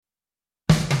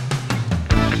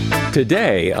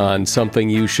Today on Something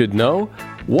You Should Know,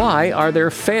 why are there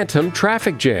phantom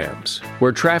traffic jams,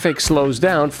 where traffic slows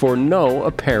down for no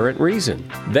apparent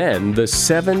reason? Then the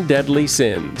 7 deadly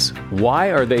sins. Why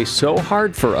are they so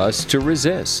hard for us to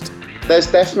resist?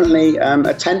 There's definitely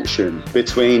a tension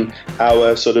between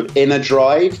our sort of inner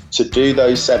drive to do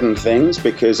those 7 things,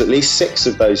 because at least 6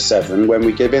 of those 7, when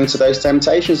we give in to those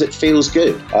temptations, it feels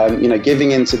good.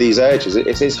 Giving in to these urges,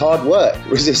 it is hard work,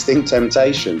 resisting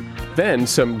temptation. Then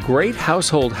some great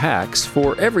household hacks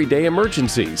for everyday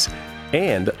emergencies,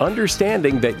 and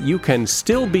understanding that you can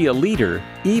still be a leader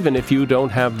even if you don't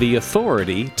have the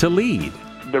authority to lead.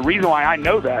 The reason why I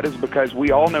know that is because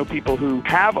we all know people who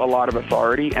have a lot of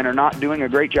authority and are not doing a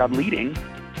great job leading.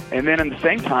 And then at the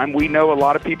same time, we know a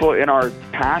lot of people in our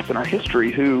past and our history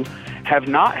who have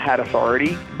not had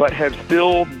authority but have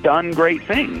still done great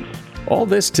things. All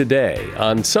this today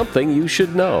on Something You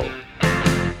Should Know.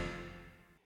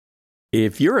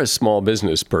 If you're a small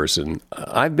business person,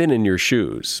 I've been in your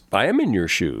shoes. I am in your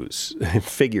shoes,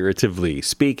 figuratively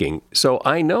speaking. So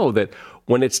I know that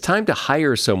when it's time to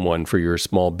hire someone for your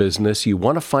small business, you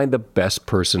want to find the best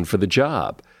person for the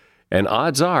job. And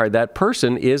odds are that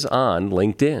person is on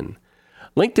LinkedIn.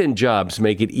 LinkedIn Jobs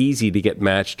make it easy to get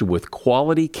matched with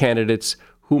quality candidates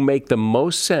who make the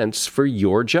most sense for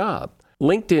your job.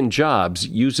 LinkedIn Jobs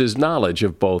uses knowledge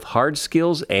of both hard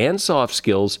skills and soft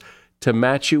skills to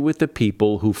match you with the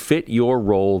people who fit your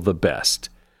role the best.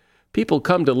 People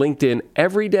come to LinkedIn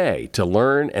every day to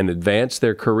learn and advance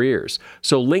their careers,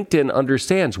 so LinkedIn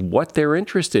understands what they're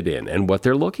interested in and what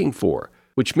they're looking for,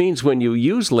 which means when you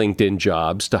use LinkedIn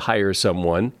Jobs to hire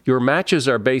someone, your matches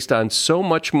are based on so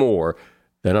much more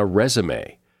than a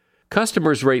resume.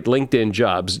 Customers rate LinkedIn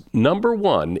Jobs number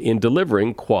 1 in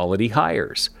delivering quality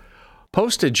hires.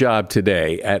 Post a job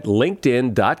today at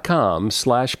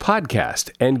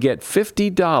linkedin.com/podcast and get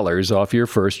 $50 off your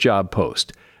first job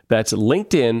post. That's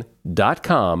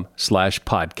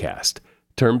linkedin.com/podcast.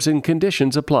 Terms and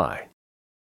conditions apply.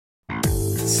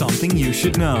 Something you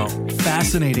should know.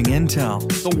 Fascinating intel,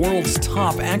 the world's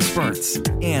top experts,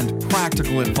 and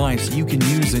practical advice you can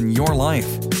use in your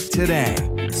life. Today,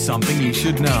 Something You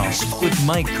Should Know with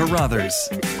Mike Carruthers.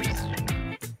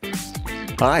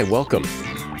 Hi, welcome.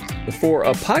 For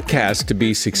a podcast to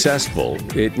be successful,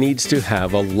 it needs to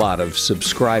have a lot of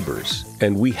subscribers,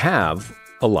 and we have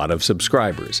a lot of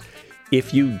subscribers.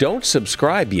 If you don't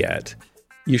subscribe yet,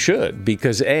 you should,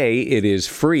 because A, it is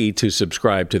free to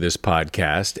subscribe to this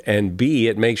podcast, and B,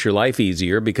 it makes your life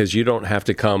easier because you don't have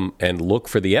to come and look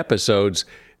for the episodes.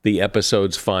 The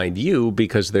episodes find you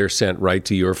because they're sent right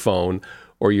to your phone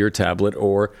or your tablet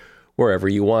or wherever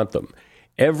you want them.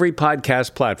 Every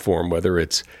podcast platform, whether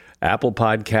it's Apple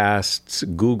Podcasts,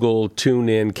 Google,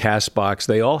 TuneIn, CastBox,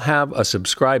 they all have a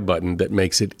subscribe button that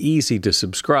makes it easy to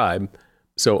subscribe,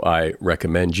 so I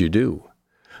recommend you do.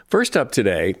 First up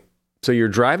today, so you're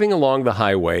driving along the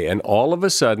highway and all of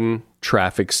a sudden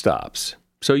traffic stops.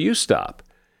 So you stop,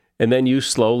 and then you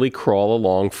slowly crawl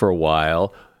along for a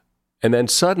while, and then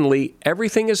suddenly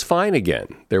everything is fine again.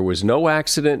 There was no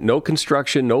accident, no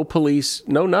construction, no police,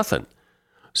 no nothing.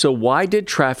 So why did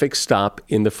traffic stop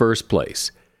in the first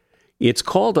place? It's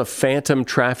called a phantom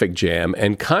traffic jam,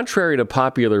 and contrary to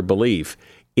popular belief,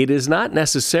 it is not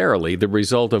necessarily the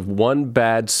result of one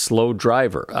bad, slow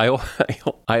driver. I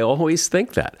always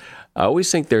think that. I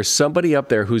always think there's somebody up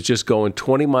there who's just going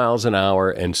 20 miles an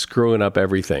hour and screwing up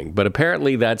everything, but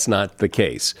apparently that's not the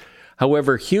case.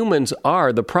 However, humans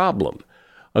are the problem.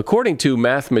 According to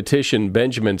mathematician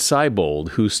Benjamin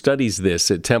Seibold, who studies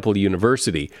this at Temple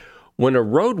University, when a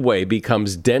roadway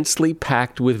becomes densely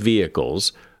packed with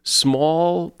vehicles,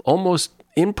 small, almost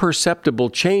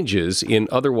imperceptible changes in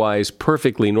otherwise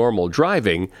perfectly normal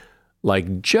driving,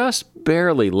 like just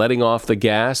barely letting off the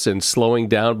gas and slowing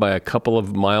down by a couple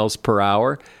of miles per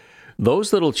hour,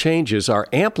 those little changes are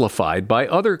amplified by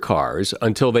other cars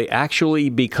until they actually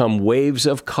become waves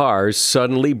of cars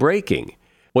suddenly braking.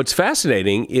 What's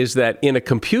fascinating is that in a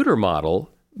computer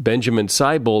model, Benjamin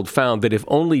Seibold found that if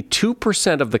only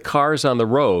 2% of the cars on the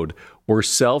road were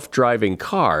self-driving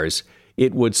cars,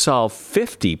 it would solve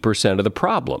 50% of the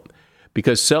problem,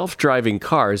 because self-driving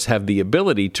cars have the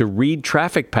ability to read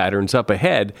traffic patterns up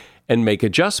ahead and make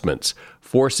adjustments,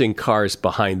 forcing cars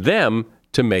behind them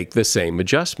to make the same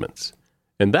adjustments.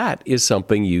 And that is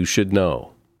something you should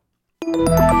know.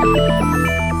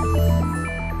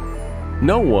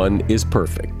 No one is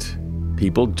perfect.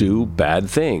 People do bad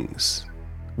things.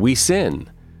 We sin.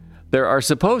 There are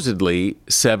supposedly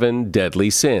 7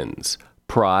 deadly sins: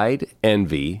 pride,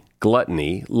 envy,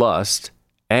 gluttony, lust,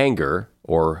 anger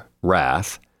or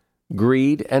wrath,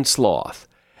 greed, and sloth.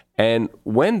 And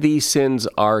when these sins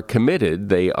are committed,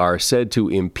 they are said to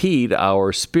impede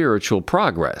our spiritual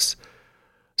progress.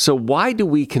 So why do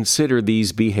we consider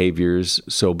these behaviors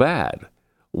so bad?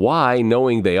 Why,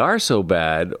 knowing they are so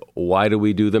bad, why do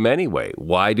we do them anyway?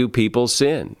 Why do people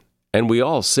sin? And we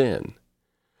all sin.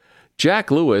 Jack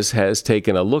Lewis has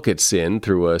taken a look at sin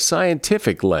through a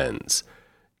scientific lens.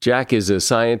 Jack is a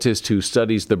scientist who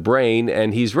studies the brain,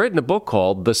 and he's written a book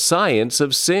called The Science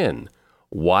of Sin: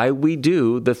 Why We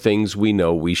Do the Things We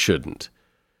Know We Shouldn't.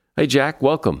 Hey, Jack,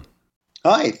 welcome.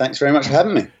 Hi, thanks very much for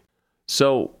having me.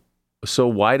 So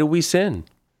why do we sin?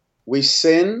 We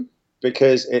sin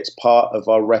because it's part of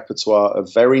our repertoire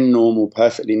of very normal,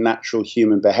 perfectly natural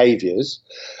human behaviors.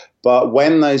 But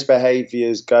when those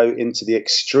behaviors go into the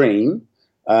extreme,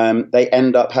 they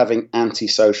end up having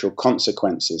antisocial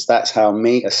consequences. That's how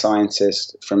me, a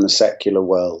scientist from the secular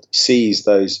world, sees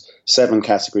those 7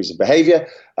 categories of behavior.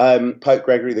 Pope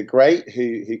Gregory the Great,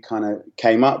 who kind of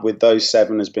came up with those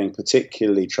 7 as being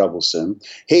particularly troublesome,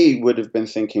 he would have been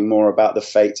thinking more about the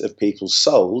fate of people's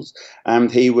souls,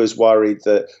 and he was worried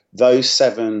that those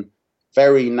 7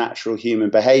 very natural human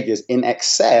behaviors in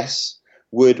excess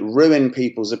would ruin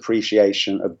people's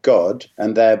appreciation of God,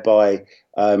 and thereby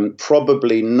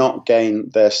probably not gain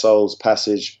their soul's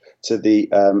passage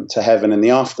to heaven in the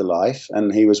afterlife,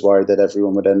 and he was worried that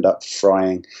everyone would end up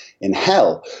frying in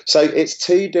hell. So it's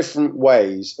 2 different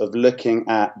ways of looking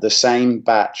at the same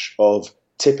batch of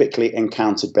typically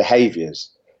encountered behaviors.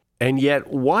 And yet,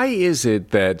 why is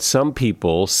it that some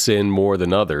people sin more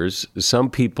than others? Some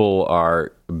people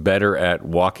are better at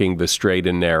walking the straight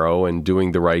and narrow and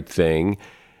doing the right thing,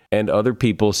 and other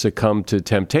people succumb to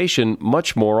temptation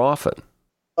much more often.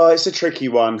 Oh, it's a tricky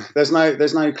one. There's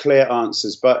no clear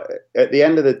answers, but at the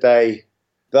end of the day,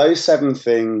 those 7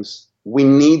 things, we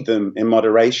need them in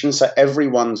moderation. So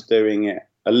everyone's doing it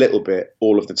a little bit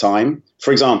all of the time.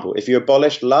 For example, if you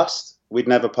abolished lust, we'd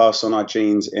never pass on our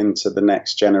genes into the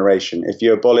next generation. If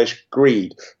you abolish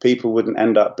greed, people wouldn't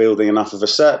end up building enough of a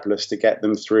surplus to get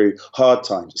them through hard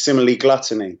times. Similarly,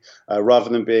 gluttony, rather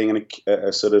than being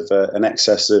an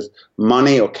excess of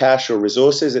money or cash or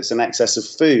resources, it's an excess of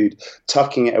food,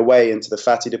 tucking it away into the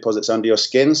fatty deposits under your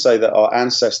skin so that our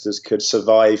ancestors could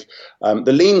survive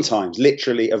the lean times,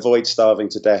 literally avoid starving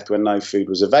to death when no food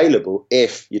was available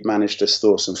if you'd managed to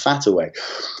store some fat away.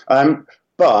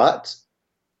 But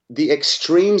the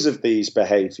extremes of these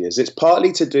behaviors, it's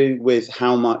partly to do with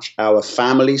how much our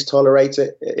families tolerate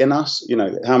it in us. You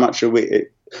know, how much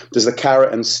does the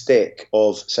carrot and stick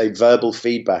of, say, verbal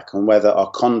feedback on whether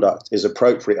our conduct is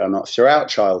appropriate or not throughout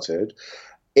childhood.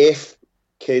 If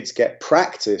kids get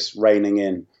practice reining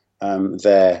in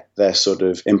their sort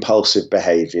of impulsive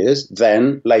behaviors,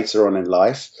 then later on in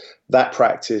life, that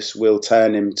practice will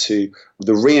turn into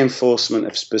the reinforcement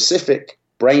of specific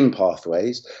brain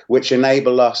pathways, which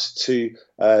enable us to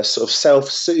sort of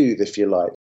self-soothe, if you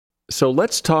like. So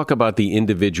let's talk about the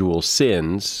individual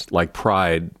sins, like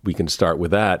pride. We can start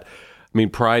with that. I mean,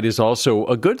 pride is also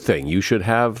a good thing. You should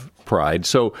have pride.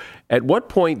 So at what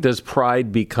point does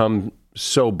pride become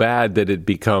so bad that it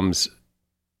becomes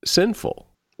sinful?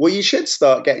 Well, you should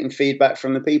start getting feedback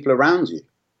from the people around you.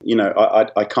 You know,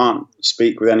 I can't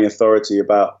speak with any authority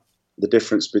about the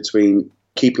difference between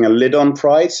keeping a lid on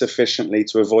pride sufficiently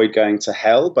to avoid going to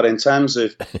hell. But in terms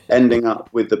of ending up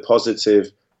with the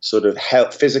positive sort of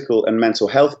physical and mental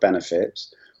health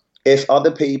benefits, if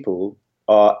other people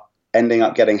are ending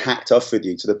up getting hacked off with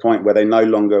you to the point where they no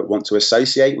longer want to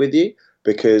associate with you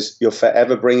because you're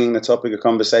forever bringing the topic of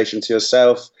conversation to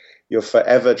yourself, you're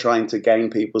forever trying to gain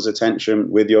people's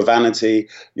attention with your vanity,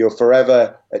 you're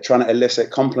forever trying to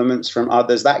elicit compliments from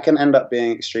others, that can end up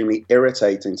being extremely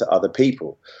irritating to other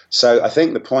people. So I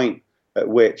think the point at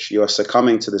which you're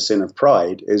succumbing to the sin of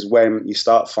pride is when you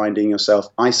start finding yourself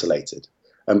isolated.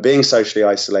 And being socially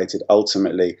isolated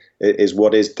ultimately is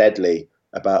what is deadly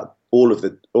about all of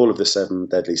the 7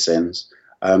 deadly sins,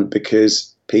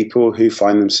 because people who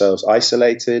find themselves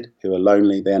isolated, who are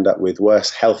lonely, they end up with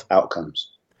worse health outcomes.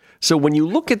 So when you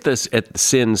look at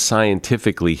sin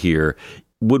scientifically here,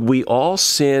 would we all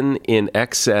sin in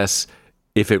excess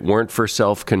if it weren't for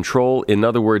self-control? In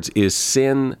other words, is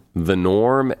sin the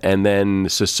norm, and then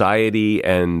society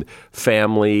and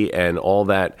family and all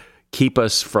that keep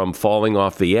us from falling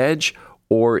off the edge,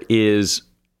 or is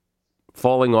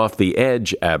falling off the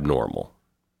edge abnormal?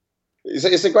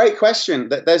 It's a great question.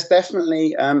 There's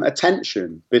definitely a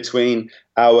tension between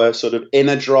our sort of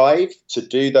inner drive to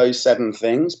do those 7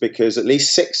 things, because at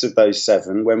least 6 of those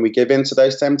 7, when we give in to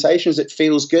those temptations, it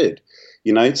feels good.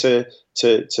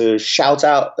 to shout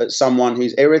out at someone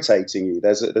who's irritating you.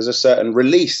 There's a certain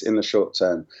release in the short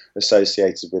term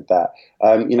associated with that.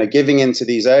 Giving into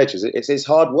these urges, it's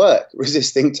hard work,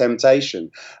 resisting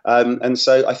temptation. And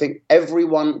so I think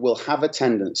everyone will have a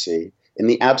tendency, in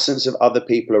the absence of other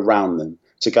people around them,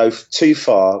 to go too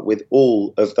far with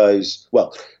all of those.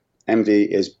 Well, envy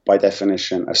is by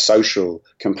definition a social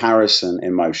comparison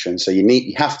emotion. So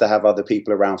you have to have other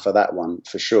people around for that one,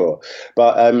 for sure.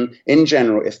 But in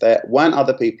general, if there weren't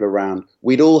other people around,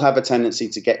 we'd all have a tendency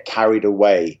to get carried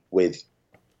away with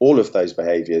all of those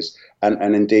behaviors.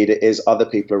 And indeed, it is other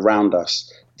people around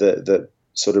us that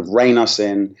sort of rein us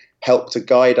in, help to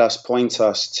guide us, point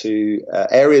us to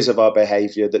areas of our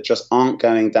behavior that just aren't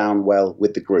going down well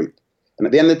with the group. And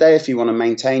at the end of the day, if you want to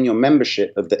maintain your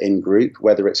membership of the in-group,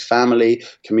 whether it's family,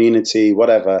 community,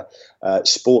 whatever,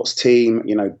 sports team,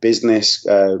 business,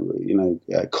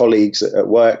 colleagues at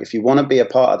work, if you want to be a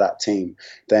part of that team,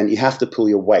 then you have to pull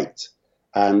your weight.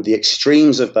 And the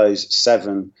extremes of those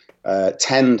 7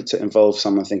 tend to involve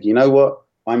someone thinking, you know what,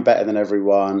 I'm better than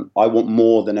everyone. I want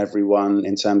more than everyone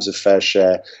in terms of fair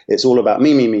share. It's all about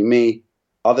me, me, me, me.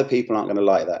 Other people aren't going to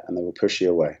like that, and they will push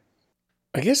you away.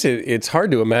 I guess it's hard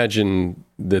to imagine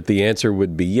that the answer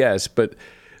would be yes, but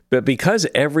because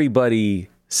everybody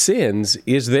sins,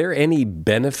 is there any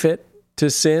benefit to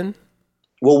sin?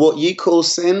 Well, what you call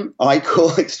sin, I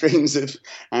call extremes of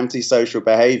antisocial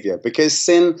behavior, because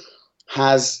sin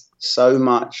has so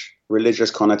much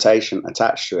religious connotation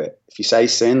attached to it. If you say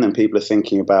sin, then people are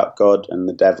thinking about God and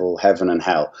the devil, heaven and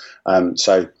hell.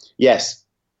 So yes,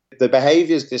 the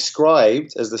behaviors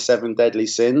described as the 7 deadly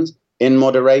sins, in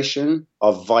moderation,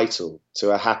 are vital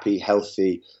to a happy,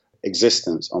 healthy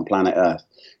existence on planet Earth.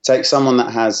 Take someone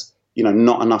that has,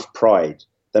 not enough pride.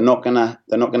 They're not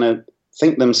gonna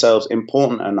think themselves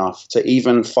important enough to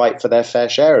even fight for their fair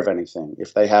share of anything.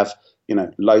 If they have,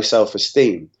 low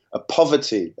self-esteem, a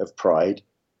poverty of pride,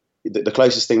 the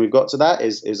closest thing we've got to that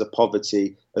is a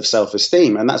poverty of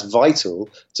self-esteem, and that's vital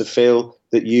to feel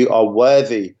that you are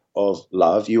worthy of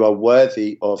love, you are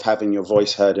worthy of having your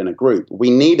voice heard in a group. We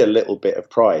need a little bit of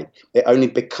pride. It only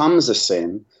becomes a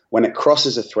sin when it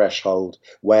crosses a threshold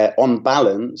where, on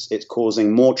balance, it's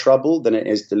causing more trouble than it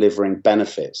is delivering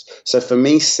benefits. So for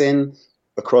me, sin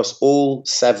across all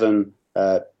 7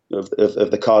 of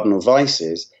the cardinal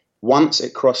vices, once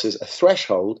it crosses a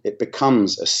threshold, it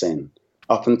becomes a sin.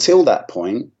 Up until that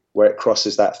point, where it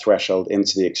crosses that threshold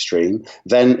into the extreme,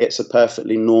 then it's a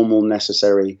perfectly normal,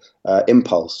 necessary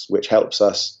impulse, which helps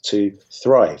us to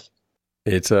thrive.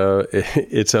 It's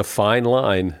a fine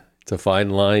line. It's a fine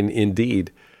line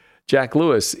indeed. Jack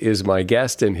Lewis is my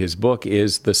guest, and his book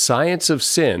is The Science of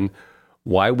Sin,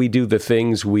 Why We Do the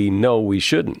Things We Know We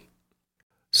Shouldn't.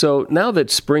 So now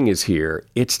that spring is here,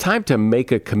 it's time to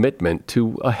make a commitment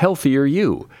to a healthier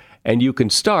you, and you can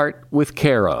start with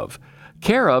Care of.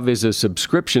 Care of is a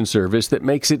subscription service that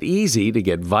makes it easy to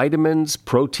get vitamins,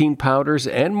 protein powders,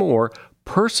 and more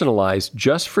personalized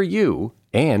just for you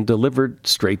and delivered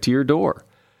straight to your door.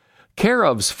 Care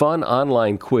of's fun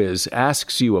online quiz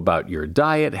asks you about your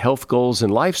diet, health goals,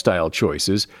 and lifestyle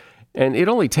choices, and it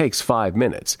only takes 5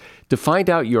 minutes to find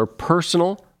out your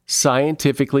personal,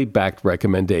 scientifically backed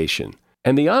recommendation.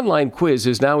 And the online quiz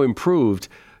is now improved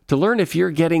to learn if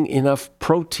you're getting enough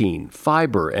protein,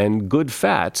 fiber, and good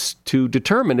fats to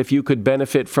determine if you could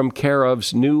benefit from Care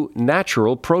of's new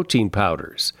natural protein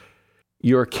powders.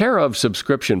 Your Care of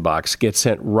subscription box gets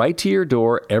sent right to your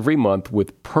door every month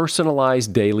with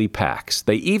personalized daily packs.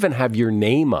 They even have your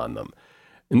name on them.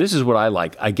 And this is what I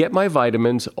like. I get my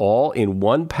vitamins all in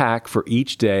one pack for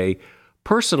each day,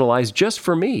 personalized just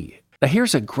for me. Now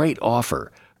here's a great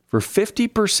offer. For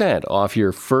 50% off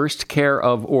your first Care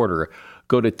of order,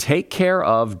 go to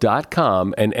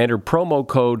takecareof.com and enter promo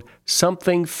code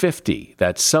SOMETHING50.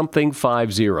 That's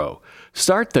something50.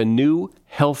 Start the new,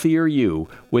 healthier you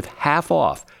with half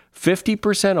off,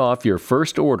 50% off your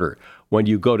first order when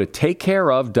you go to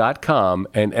takecareof.com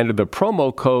and enter the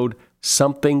promo code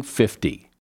SOMETHING50.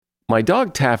 My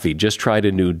dog Taffy just tried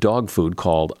a new dog food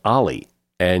called Ollie,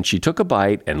 and she took a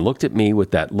bite and looked at me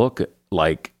with that look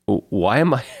like, why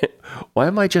am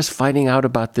I just finding out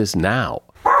about this now?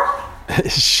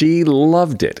 She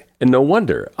loved it. And no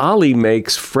wonder. Ollie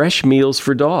makes fresh meals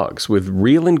for dogs with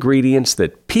real ingredients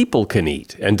that people can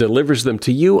eat and delivers them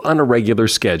to you on a regular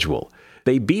schedule.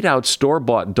 They beat out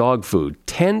store-bought dog food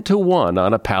 10-1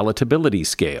 on a palatability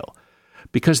scale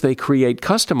because they create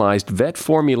customized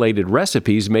vet-formulated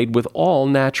recipes made with all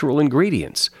natural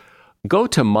ingredients. Go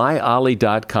to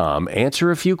myollie.com,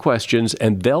 answer a few questions,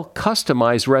 and they'll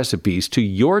customize recipes to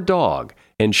your dog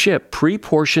and ship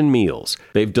pre-portioned meals.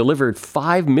 They've delivered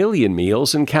 5 million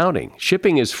meals and counting.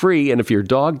 Shipping is free, and if your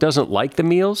dog doesn't like the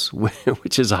meals,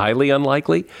 which is highly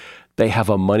unlikely, they have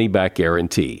a money-back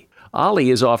guarantee.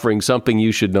 Ollie is offering Something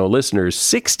You Should Know listeners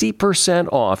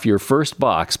 60% off your first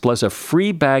box plus a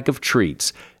free bag of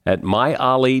treats at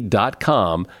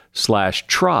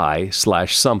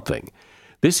myollie.com/try/something.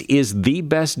 This is the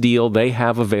best deal they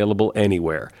have available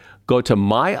anywhere. Go to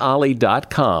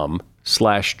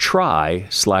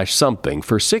myollie.com/try/something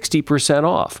for 60%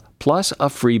 off plus a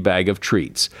free bag of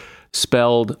treats.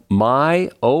 Spelled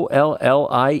MyOllie,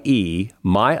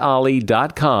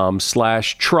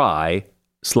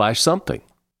 myollie.com/try/something.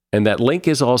 And that link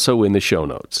is also in the show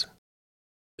notes.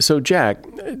 So, Jack,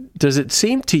 does it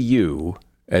seem to you,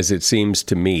 as it seems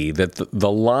to me, that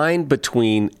the line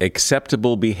between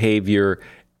acceptable behavior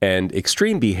and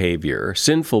extreme behavior,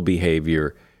 sinful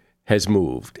behavior, has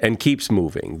moved and keeps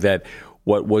moving? That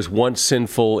what was once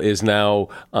sinful is now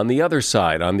on the other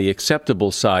side, on the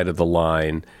acceptable side of the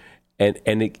line,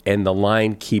 and the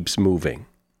line keeps moving?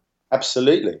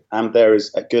 Absolutely. And there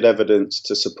is good evidence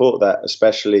to support that,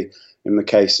 especially in the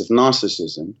case of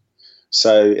narcissism.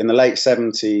 So in the late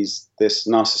 70s, this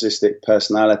narcissistic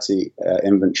personality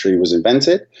inventory was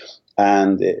invented,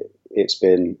 and it's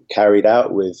been carried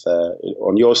out with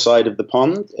on your side of the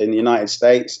pond in the United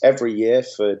States every year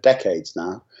for decades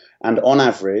now. And on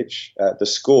average, the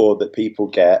score that people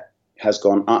get has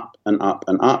gone up and up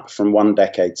and up from one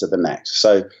decade to the next.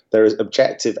 So there is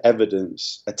objective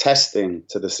evidence attesting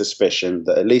to the suspicion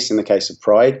that, at least in the case of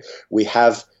pride, we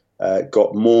have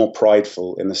got more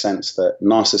prideful in the sense that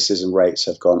narcissism rates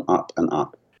have gone up and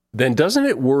up. Then doesn't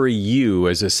it worry you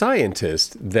as a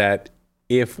scientist that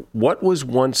if what was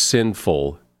once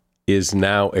sinful is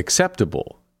now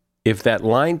acceptable, if that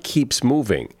line keeps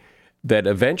moving, that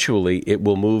eventually it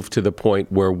will move to the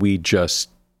point where we just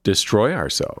destroy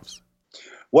ourselves?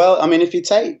 Well, I mean, if you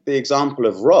take the example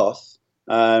of wrath,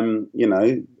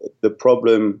 the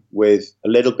problem with a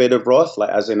little bit of wrath, like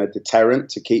as in a deterrent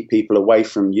to keep people away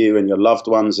from you and your loved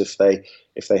ones if they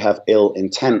have ill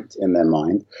intent in their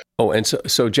mind. Oh, and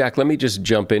so Jack, let me just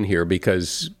jump in here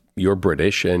because you're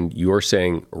British and you're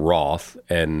saying wrath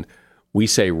and we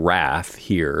say wrath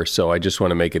here. So I just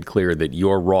want to make it clear that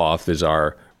your wrath is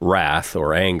our wrath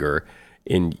or anger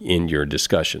in your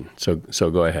discussion. So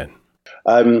go ahead.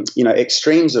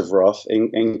 Extremes of wrath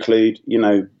include,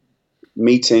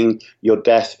 meeting your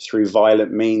death through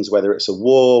violent means, whether it's a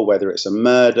war, whether it's a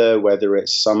murder, whether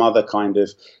it's some other kind of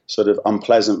sort of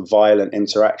unpleasant, violent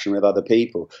interaction with other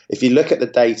people. If you look at the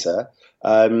data,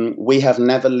 we have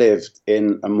never lived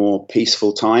in a more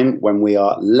peaceful time when we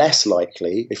are less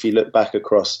likely, if you look back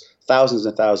across thousands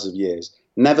and thousands of years,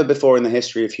 never before in the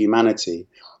history of humanity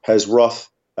has wrath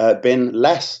been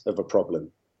less of a problem.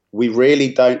 We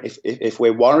really don't, if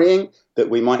we're worrying that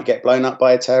we might get blown up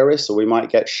by a terrorist or we might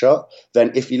get shot,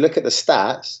 then if you look at the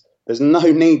stats, there's no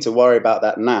need to worry about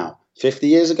that now. 50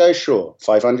 years ago, sure.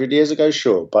 500 years ago,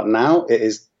 sure. But now it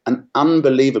is an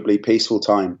unbelievably peaceful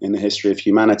time in the history of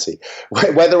humanity.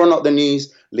 Whether or not the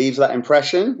news leaves that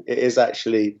impression, it is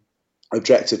actually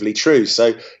objectively true.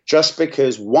 So just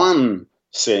because one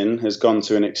sin has gone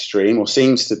to an extreme or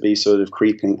seems to be sort of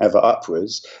creeping ever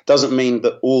upwards doesn't mean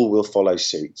that all will follow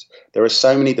suit. There are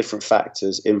so many different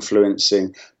factors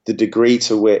influencing the degree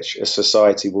to which a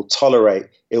society will tolerate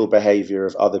ill behavior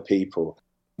of other people.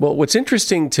 Well, what's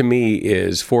interesting to me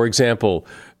is, for example,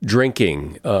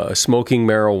 drinking, smoking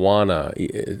marijuana,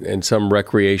 and some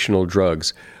recreational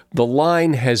drugs. The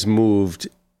line has moved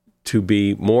to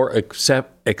be more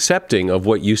accepting of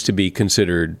what used to be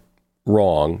considered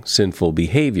wrong, sinful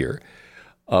behavior.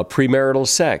 Premarital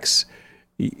sex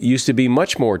used to be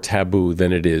much more taboo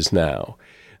than it is now.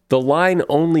 The line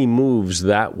only moves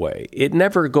that way. It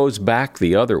never goes back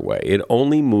the other way. It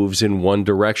only moves in one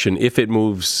direction, if it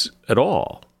moves at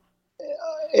all.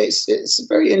 It's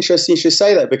very interesting you should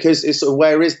say that, because it's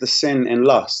where is the sin in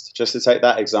lust? Just to take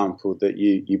that example that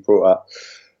you brought up.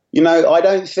 I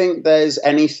don't think there's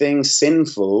anything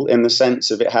sinful in the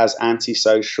sense of it has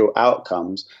antisocial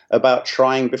outcomes about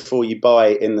trying before you buy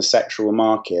in the sexual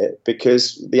market,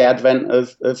 because the advent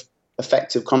of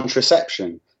effective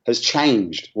contraception has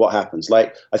changed what happens.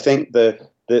 Like, I think the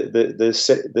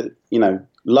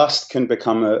lust can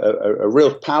become a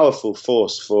real powerful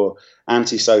force for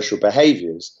antisocial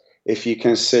behaviors if you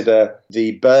consider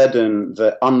the burden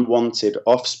that unwanted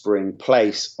offspring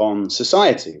place on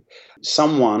society.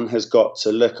 Someone has got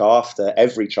to look after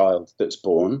every child that's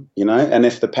born, and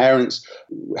if the parents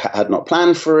had not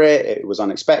planned for it, it was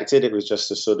unexpected, it was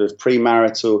just a sort of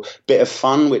premarital bit of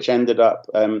fun, which ended up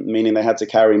meaning they had to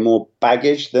carry more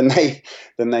baggage than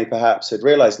they perhaps had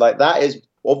realized. Like, that is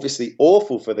obviously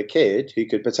awful for the kid who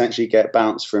could potentially get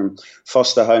bounced from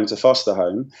foster home to foster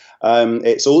home.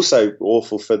 It's also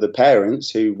awful for the parents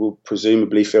who will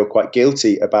presumably feel quite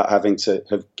guilty about having to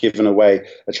have given away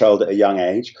a child at a young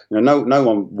age. No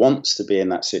one wants to be in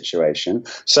that situation.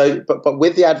 So, but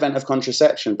with the advent of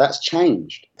contraception, that's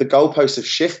changed. The goalposts have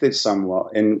shifted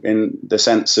somewhat in the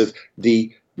sense of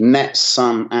the net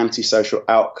sum antisocial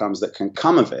outcomes that can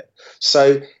come of it.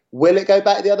 So will it go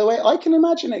back the other way? I can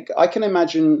imagine it. I can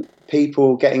imagine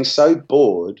people getting so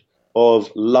bored of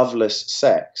loveless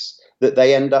sex that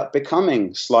they end up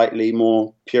becoming slightly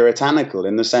more puritanical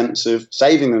in the sense of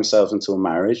saving themselves until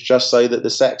marriage just so that the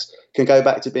sex can go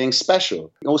back to being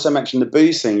special. You also mentioned the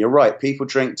booze thing. You're right. People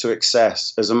drink to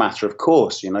excess as a matter of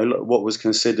course. What was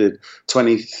considered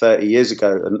 20, 30 years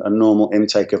ago a normal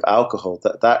intake of alcohol,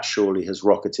 that surely has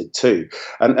rocketed too.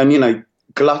 And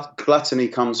gluttony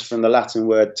comes from the Latin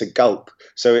word to gulp.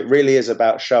 So it really is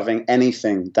about shoving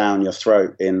anything down your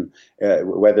throat in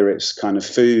whether it's kind of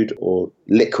food or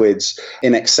liquids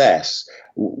in excess.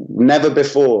 Never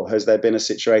before has there been a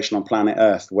situation on planet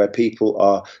Earth where people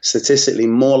are statistically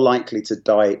more likely to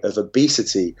die of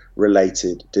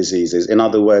obesity-related diseases. In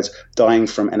other words, dying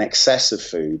from an excess of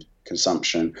food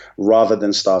consumption rather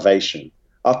than starvation.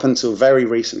 Up until very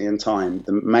recently in time,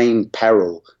 the main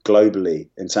peril globally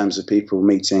in terms of people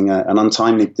meeting an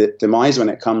untimely demise when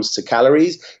it comes to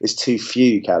calories is too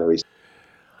few calories.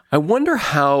 I wonder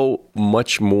how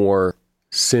much more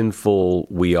sinful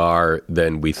we are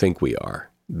than we think we are.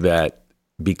 That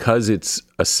because it's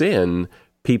a sin,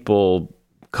 people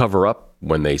cover up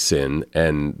when they sin,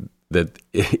 and that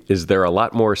is there a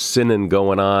lot more sinning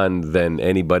going on than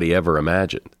anybody ever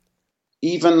imagined.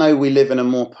 Even though we live in a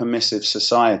more permissive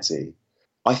society,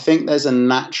 I think there's a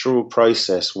natural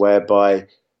process whereby,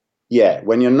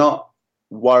 when you're not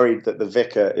worried that the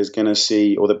vicar is going to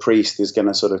see or the priest is going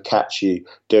to sort of catch you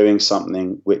doing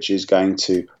something which is going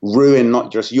to ruin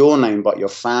not just your name but your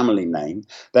family name,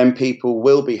 then people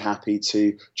will be happy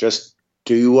to just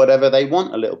do whatever they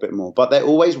want a little bit more. But they're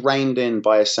always reined in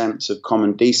by a sense of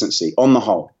common decency on the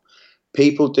whole.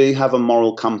 People do have a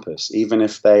moral compass, even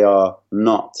if they are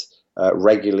not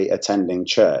regularly attending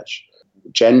church.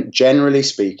 Generally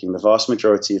speaking, the vast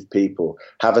majority of people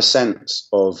have a sense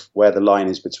of where the line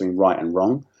is between right and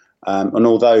wrong. And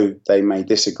although they may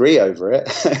disagree over it,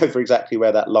 over exactly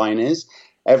where that line is,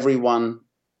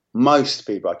 most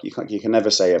people, you can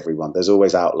never say everyone, there's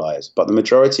always outliers, but the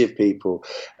majority of people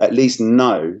at least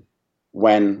know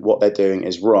when what they're doing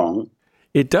is wrong.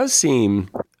 It does seem,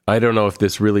 I don't know if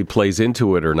this really plays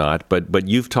into it or not, but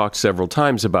you've talked several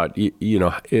times about,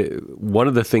 one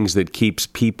of the things that keeps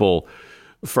people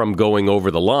from going over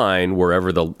the line,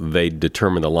 wherever they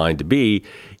determine the line to be,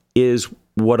 is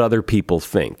what other people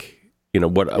think,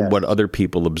 what other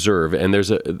people observe. And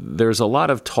there's a lot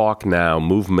of talk now,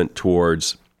 movement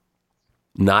towards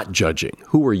not judging.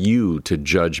 Who are you to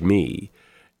judge me?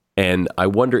 And I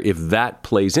wonder if that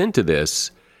plays into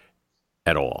this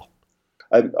at all.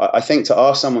 I think to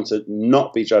ask someone to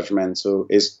not be judgmental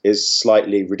is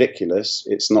slightly ridiculous.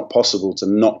 It's not possible to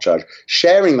not judge.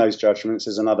 Sharing those judgments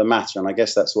is another matter, and I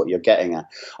guess that's what you're getting at.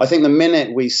 I think the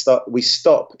minute we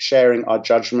stop sharing our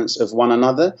judgments of one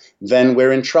another, then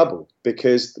we're in trouble,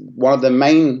 because one of the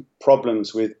main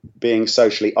problems with being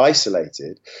socially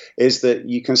isolated is that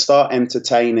you can start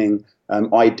entertaining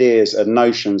ideas and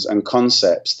notions and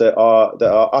concepts that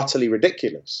are utterly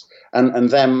ridiculous. And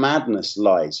their madness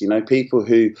lies. People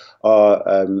who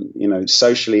are,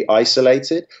 socially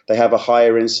isolated, they have a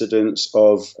higher incidence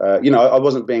of, I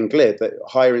wasn't being glib, but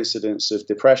higher incidence of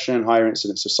depression, higher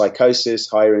incidence of psychosis,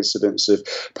 higher incidence of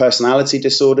personality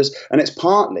disorders. And it's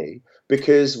partly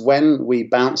because when we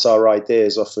bounce our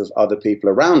ideas off of other people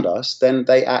around us, then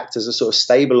they act as a sort of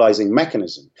stabilizing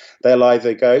mechanism. They'll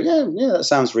either go, yeah, that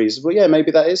sounds reasonable. Yeah,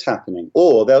 maybe that is happening.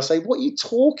 Or they'll say, what are you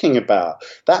talking about?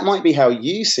 That might be how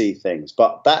you see things,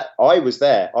 but I was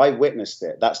there. I witnessed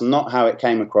it. That's not how it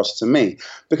came across to me.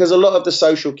 Because a lot of the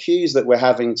social cues that we're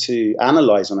having to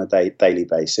analyze on a daily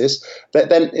basis,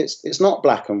 then it's not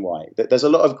black and white. There's a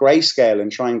lot of grayscale in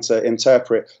trying to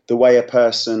interpret the way a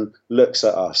person looks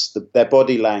at us, their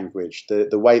body language,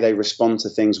 the way they respond to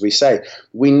things we say.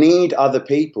 We need other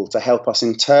people to help us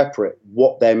interpret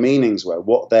what their meanings were,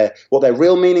 what their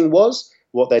real meaning was,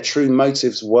 what their true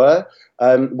motives were.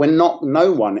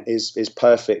 No one is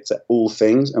perfect at all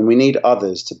things, and we need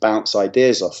others to bounce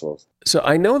ideas off of. So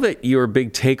I know that your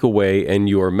big takeaway and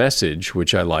your message,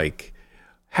 which I like,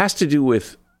 has to do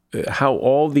with how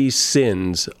all these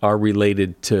sins are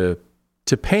related to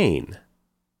pain.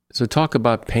 So talk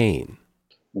about pain.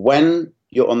 When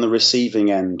you're on the receiving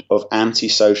end of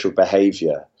antisocial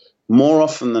behavior, more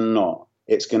often than not,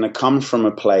 it's going to come from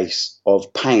a place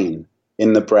of pain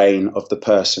in the brain of the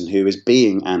person who is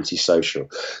being antisocial.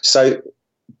 So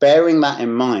bearing that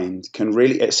in mind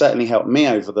it certainly helped me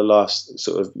over the last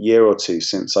sort of year or two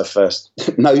since I first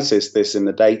noticed this in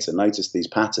the data, noticed these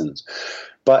patterns.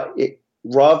 But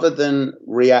rather than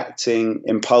reacting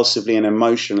impulsively and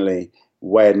emotionally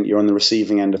when you're on the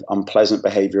receiving end of unpleasant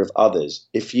behavior of others,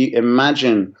 if you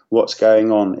imagine what's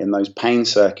going on in those pain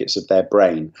circuits of their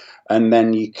brain, and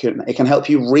then it can help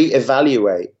you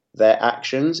reevaluate their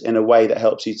actions in a way that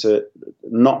helps you to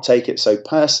not take it so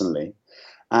personally,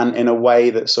 and in a way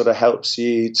that sort of helps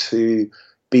you to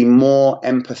be more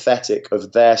empathetic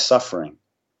of their suffering.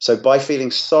 So by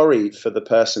feeling sorry for the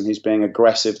person who's being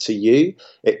aggressive to you,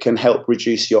 it can help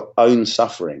reduce your own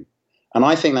suffering. And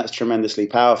I think that's tremendously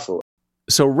powerful.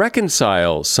 So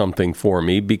reconcile something for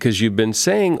me, because you've been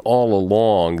saying all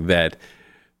along that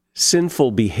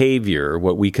sinful behavior,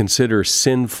 what we consider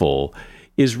sinful,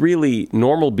 is really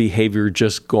normal behavior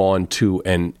just gone to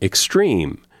an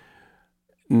extreme.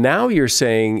 Now you're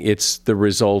saying it's the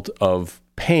result of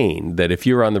pain, that if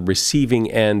you're on the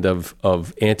receiving end of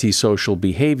antisocial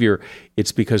behavior,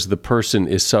 it's because the person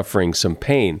is suffering some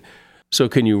pain. So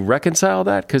can you reconcile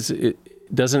that? Because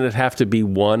doesn't it have to be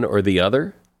one or the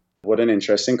other? What an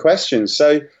interesting question.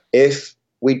 So if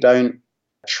we don't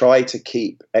try to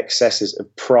keep excesses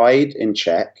of pride in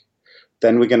check,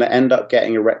 then we're going to end up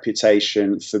getting a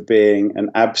reputation for being an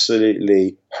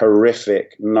absolutely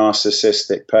horrific,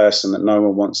 narcissistic person that no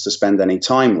one wants to spend any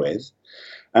time with.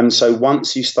 And so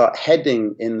once you start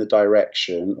heading in the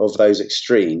direction of those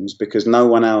extremes, because no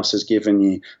one else has given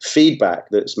you feedback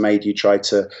that's made you try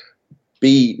to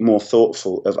be more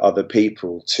thoughtful of other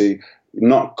people, to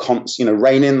not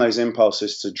rein in those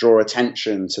impulses to draw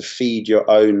attention, to feed your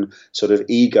own sort of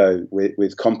ego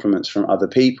with compliments from other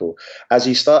people. As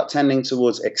you start tending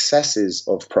towards excesses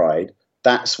of pride,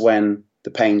 that's when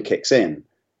the pain kicks in.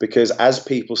 Because as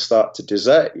people start to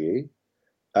desert you,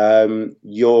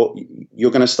 you're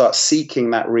going to start seeking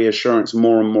that reassurance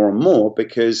more and more and more,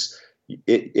 because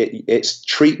it's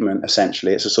treatment,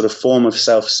 essentially. It's a sort of form of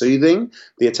self-soothing,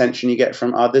 the attention you get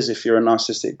from others if you're a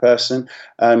narcissistic person,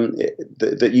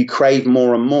 that you crave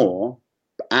more and more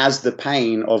as the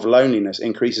pain of loneliness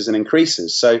increases and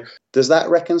increases. So does that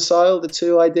reconcile the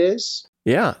two ideas?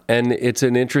 Yeah, and it's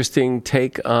an interesting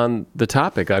take on the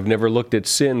topic. I've never looked at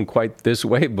sin quite this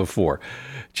way before.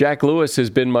 Jack Lewis has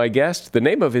been my guest. The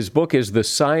name of his book is The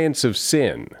Science of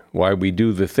Sin: Why We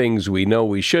Do the Things We Know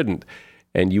We Shouldn't.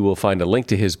 And you will find a link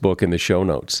to his book in the show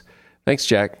notes. Thanks,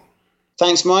 Jack.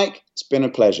 Thanks, Mike. It's been a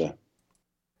pleasure.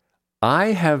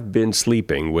 I have been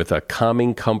sleeping with a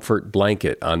calming comfort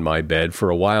blanket on my bed for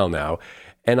a while now,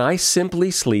 and I simply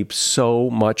sleep so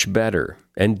much better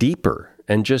and deeper,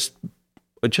 and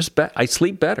I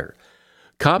sleep better.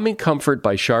 Calming Comfort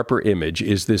by Sharper Image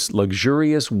is this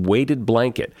luxurious weighted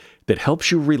blanket that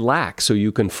helps you relax so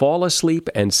you can fall asleep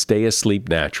and stay asleep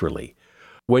naturally.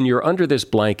 When you're under this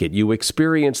blanket, you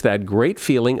experience that great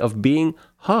feeling of being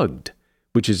hugged,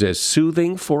 which is as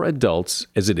soothing for adults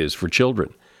as it is for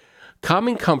children.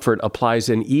 Calming Comfort applies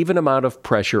an even amount of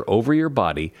pressure over your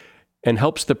body and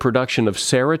helps the production of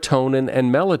serotonin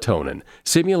and melatonin,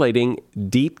 simulating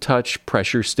deep touch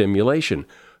pressure stimulation.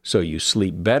 So you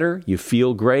sleep better, you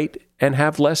feel great, and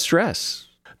have less stress.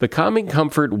 The Calming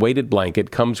Comfort weighted blanket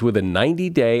comes with a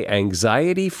 90-day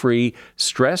anxiety-free,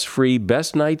 stress-free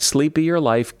best night's sleep of your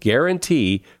life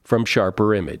guarantee from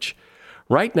Sharper Image.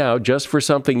 Right now, just for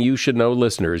something you should know,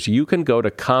 listeners, you can go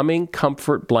to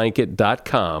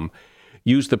calmingcomfortblanket.com,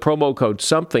 use the promo code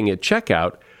SOMETHING at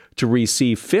checkout to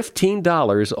receive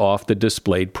 $15 off the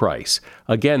displayed price.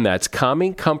 Again, that's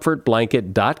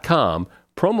calmingcomfortblanket.com,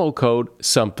 promo code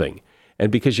SOMETHING. And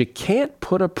because you can't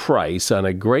put a price on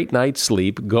a great night's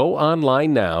sleep, go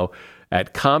online now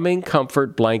at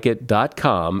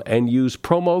calmingcomfortblanket.com and use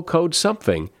promo code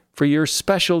SOMETHING for your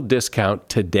special discount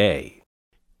today.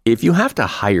 If you have to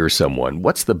hire someone,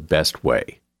 what's the best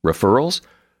way? Referrals?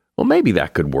 Well, maybe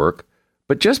that could work.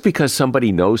 But just because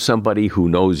somebody knows somebody who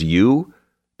knows you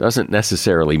doesn't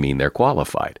necessarily mean they're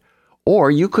qualified. Or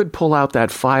you could pull out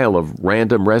that file of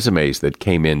random resumes that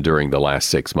came in during the last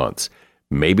 6 months.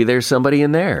 Maybe there's somebody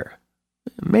in there.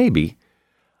 Maybe.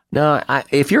 Now,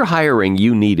 if you're hiring,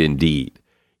 you need Indeed.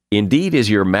 Indeed is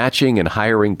your matching and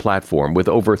hiring platform with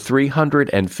over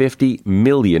 350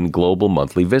 million global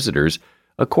monthly visitors,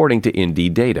 according to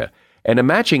Indeed data, and a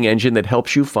matching engine that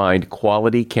helps you find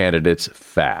quality candidates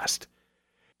fast.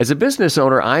 As a business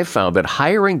owner, I've found that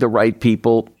hiring the right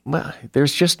people, well,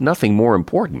 there's just nothing more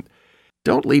important.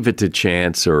 Don't leave it to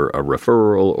chance or a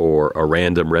referral or a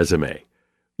random resume.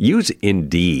 Use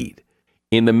Indeed.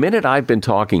 In the minute I've been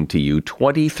talking to you,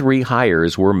 23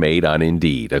 hires were made on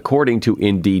Indeed, according to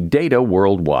Indeed data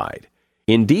worldwide.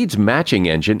 Indeed's matching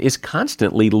engine is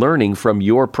constantly learning from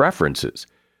your preferences.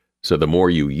 So the more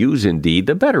you use Indeed,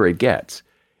 the better it gets.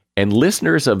 And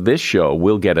listeners of this show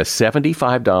will get a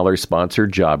 $75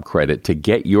 sponsored job credit to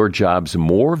get your jobs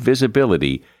more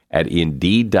visibility at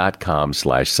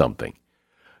Indeed.com/something.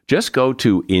 Just go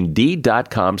to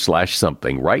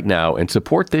Indeed.com/something right now and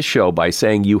support this show by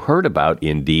saying you heard about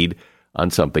Indeed on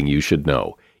Something You Should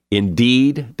Know.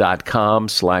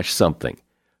 Indeed.com/something.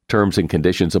 Terms and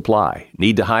conditions apply.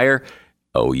 Need to hire?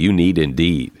 Oh, you need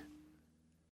Indeed.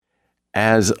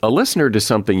 As a listener to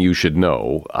Something You Should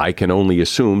Know, I can only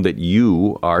assume that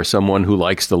you are someone who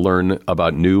likes to learn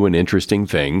about new and interesting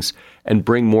things and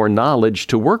bring more knowledge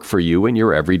to work for you in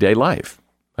your everyday life.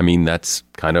 I mean, that's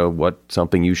kind of what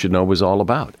Something You Should Know is all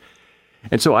about.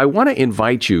 And so I want to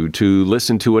invite you to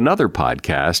listen to another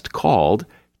podcast called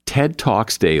TED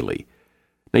Talks Daily.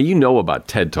 Now, you know about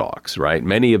TED Talks, right?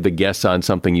 Many of the guests on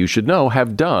Something You Should Know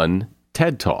have done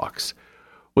TED Talks.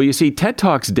 Well, you see, TED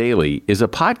Talks Daily is a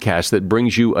podcast that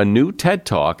brings you a new TED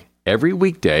Talk every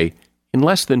weekday in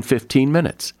less than 15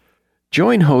 minutes.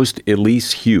 Join host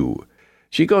Elise Hu.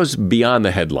 She goes beyond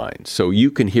the headlines, so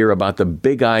you can hear about the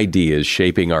big ideas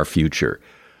shaping our future.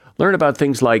 Learn about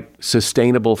things like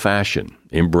sustainable fashion,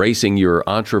 embracing your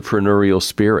entrepreneurial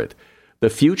spirit, the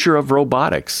future of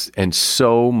robotics, and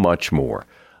so much more.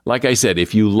 Like I said,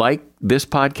 if you like this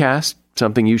podcast,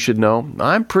 Something You Should Know,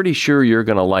 I'm pretty sure you're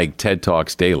going to like TED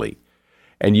Talks Daily.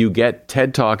 And you get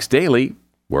TED Talks Daily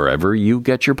wherever you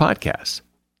get your podcasts.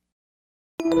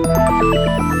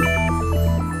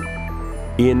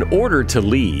 In order to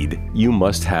lead, you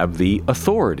must have the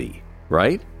authority,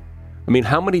 right? I mean,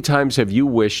 how many times have you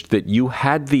wished that you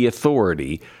had the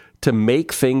authority to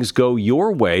make things go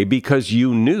your way because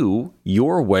you knew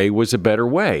your way was a better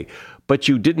way, but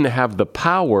you didn't have the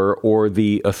power or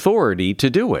the authority to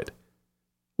do it?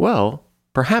 Well,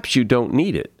 perhaps you don't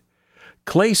need it.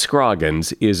 Clay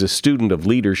Scroggins is a student of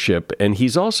leadership, and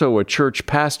he's also a church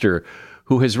pastor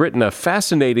who has written a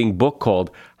fascinating book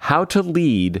called How to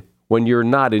Lead When You're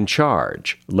Not in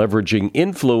Charge, Leveraging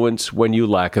Influence When You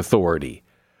Lack Authority.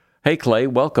 Hey, Clay,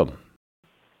 welcome.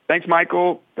 Thanks,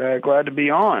 Michael. Glad to be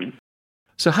on.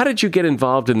 So how did you get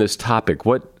involved in this topic?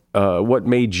 What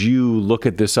made you look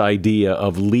at this idea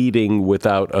of leading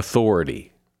without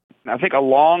authority? I think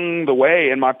along the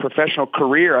way in my professional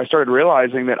career, I started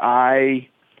realizing that I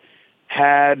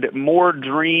had more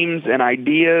dreams and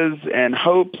ideas and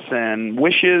hopes and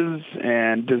wishes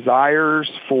and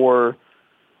desires for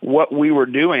what we were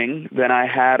doing than I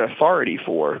had authority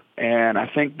for. And I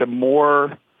think the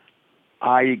more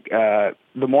I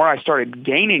started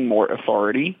gaining more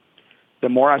authority, the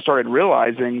more I started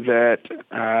realizing that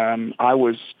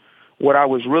what I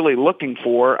was really looking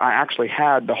for, I actually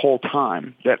had the whole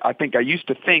time. That I think I used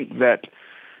to think that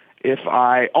if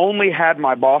I only had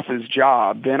my boss's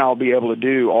job, then I'll be able to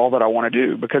do all that I want to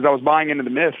do, because I was buying into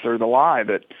the myth or the lie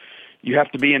that you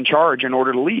have to be in charge in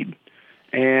order to lead.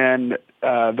 And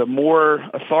the more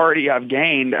authority I've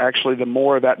gained, actually, the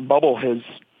more that bubble has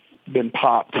been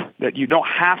popped, that you don't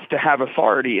have to have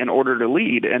authority in order to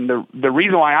lead. And the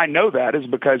reason why I know that is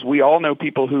because we all know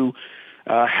people who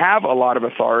have a lot of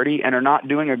authority and are not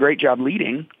doing a great job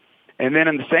leading. And then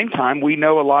at the same time, we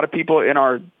know a lot of people in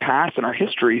our past and our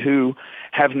history who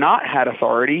have not had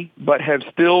authority but have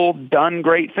still done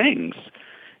great things.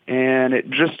 And it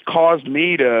just caused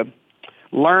me to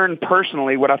learn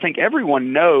personally what I think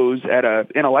everyone knows at an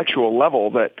intellectual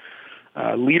level, that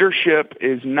leadership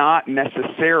is not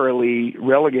necessarily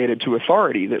relegated to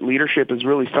authority, that leadership is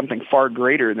really something far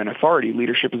greater than authority.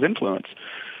 Leadership is influence.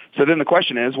 So then the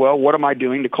question is, well, what am I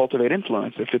doing to cultivate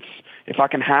influence? If I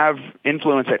can have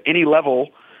influence at any level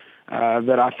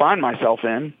that I find myself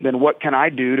in, then what can I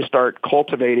do to start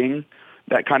cultivating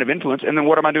that kind of influence? And then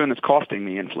what am I doing that's costing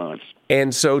me influence?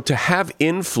 And so to have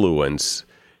influence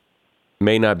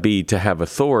may not be to have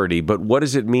authority, but what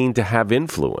does it mean to have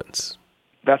influence?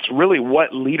 That's really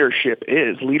what leadership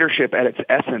is. Leadership at its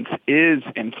essence is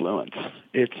influence.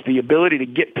 It's the ability to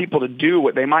get people to do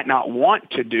what they might not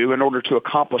want to do in order to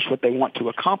accomplish what they want to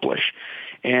accomplish.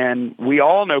 And we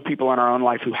all know people in our own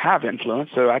life who have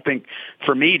influence. So I think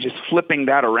for me, just flipping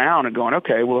that around and going,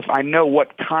 okay, well, if I know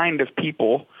what kind of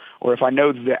people, or if I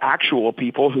know the actual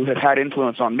people who have had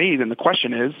influence on me, then the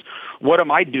question is, what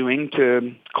am I doing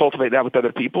to cultivate that with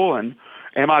other people? And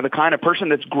am I the kind of person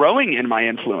that's growing in my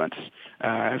influence?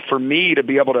 For me to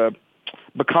be able to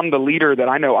become the leader that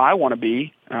I know I want to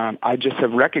be, I just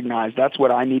have recognized that's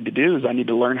what I need to do, is I need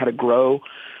to learn how to grow.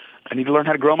 I need to learn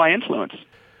how to grow my influence.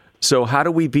 So how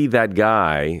do we be that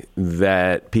guy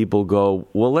that people go,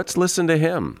 well, let's listen to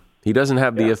him. He doesn't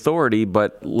have the authority,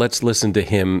 but let's listen to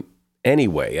him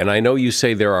anyway. And I know you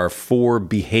say there are 4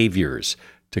 behaviors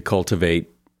to cultivate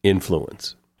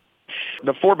influence.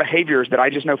 The 4 behaviors that I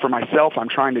just know for myself I'm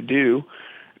trying to do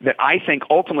that I think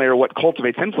ultimately are what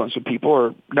cultivates influence with people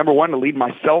are, number 1, to lead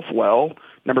myself well.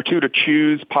 Number 2, to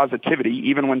choose positivity,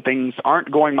 even when things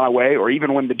aren't going my way or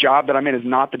even when the job that I'm in is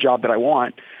not the job that I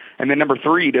want. And then number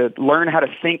 3, to learn how to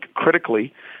think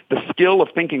critically. The skill of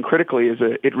thinking critically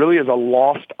it really is a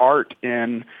lost art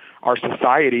in our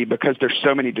society because there's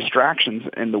so many distractions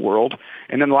in the world.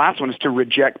 And then the last one is to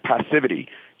reject passivity,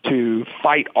 to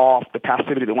fight off the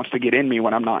passivity that wants to get in me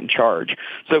when I'm not in charge.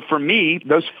 So for me,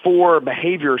 those 4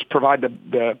 behaviors provide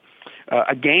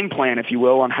a game plan, if you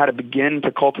will, on how to begin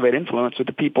to cultivate influence with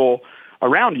the people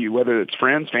around you, whether it's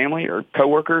friends, family, or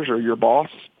coworkers, or your boss,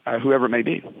 whoever it may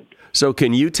be. So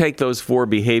can you take those 4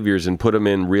 behaviors and put them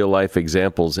in real-life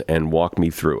examples and walk me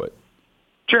through it?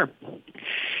 Sure.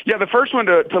 Yeah, the first one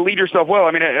to lead yourself well,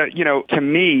 I mean, to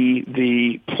me,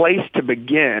 the place to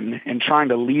begin in trying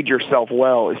to lead yourself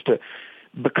well is to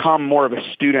become more of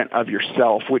a student of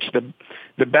yourself, which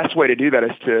the best way to do that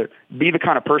is to be the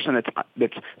kind of person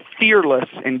that's fearless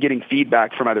in getting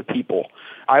feedback from other people.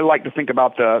 I like to think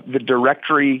about the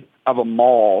directory of a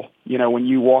mall. You know, when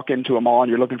you walk into a mall and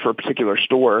you're looking for a particular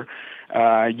store,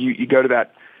 you go to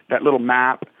that little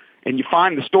map and you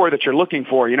find the store that you're looking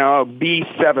for. You know,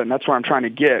 B7, that's where I'm trying to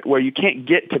get. Well, you can't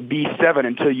get to B7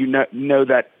 until you know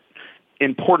that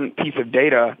important piece of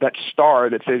data, that star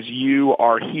that says you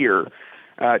are here.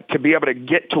 To be able to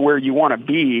get to where you want to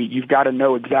be, you've got to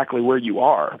know exactly where you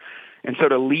are. And so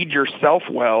to lead yourself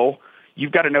well,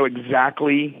 you've got to know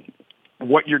exactly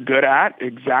what you're good at,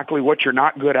 exactly what you're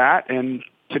not good at, and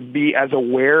to be as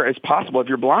aware as possible of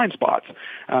your blind spots.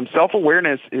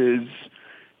 Self-awareness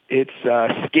it's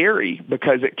scary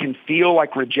because it can feel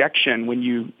like rejection when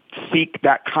you seek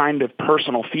that kind of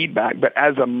personal feedback. But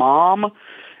as a mom,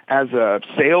 as a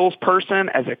salesperson,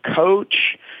 as a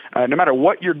coach, no matter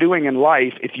what you're doing in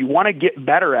life, if you want to get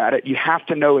better at it, you have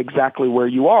to know exactly where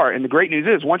you are. And the great news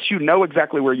is, once you know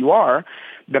exactly where you are,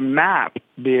 the map,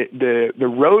 the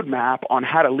roadmap on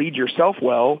how to lead yourself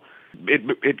well,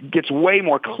 it gets way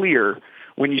more clear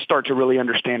when you start to really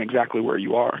understand exactly where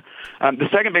you are. The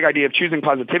second big idea of choosing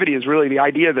positivity is really the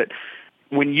idea that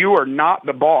when you are not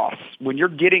the boss, when you're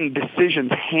getting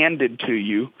decisions handed to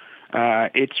you,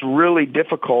 it's really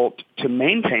difficult to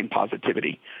maintain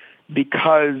positivity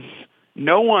because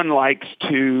no one likes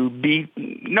to be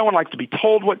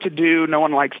told what to do. No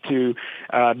one likes to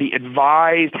be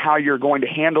advised how you're going to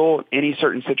handle any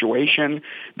certain situation.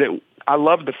 I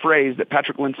love the phrase that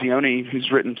Patrick Lencioni,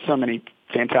 who's written so many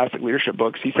fantastic leadership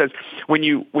books, he says, when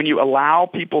you allow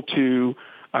people to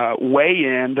weigh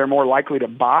in, they're more likely to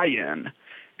buy in.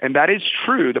 And that is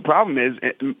true. The problem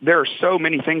is there are so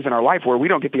many things in our life where we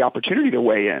don't get the opportunity to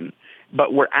weigh in,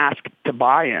 but we're asked to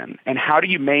buy in. And how do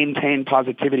you maintain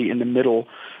positivity in the middle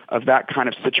of that kind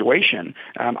of situation?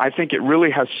 I think it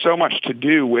really has so much to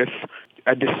do with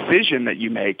a decision that you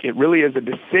make. It really is a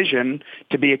decision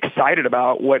to be excited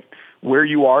about where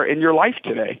you are in your life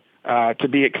today, to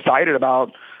be excited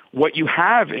about what you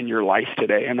have in your life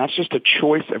today. And that's just a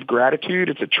choice of gratitude.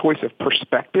 It's a choice of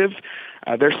perspective.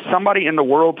 There's somebody in the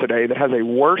world today that has a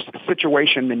worse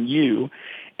situation than you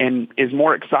and is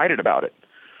more excited about it.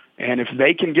 And if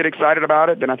they can get excited about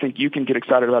it, then I think you can get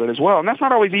excited about it as well. And that's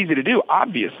not always easy to do,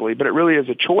 obviously, but it really is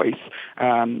a choice.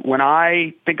 When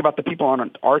I think about the people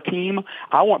on our team,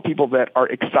 I want people that are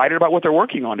excited about what they're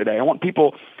working on today. I want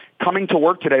people coming to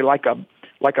work today like a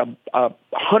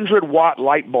 100-watt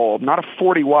light bulb, not a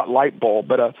 40-watt light bulb,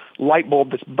 but a light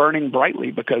bulb that's burning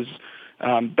brightly, because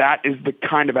that is the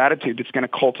kind of attitude that's going to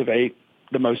cultivate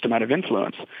the most amount of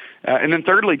influence. And then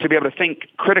thirdly, to be able to think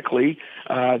critically,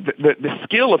 the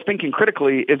skill of thinking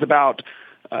critically is about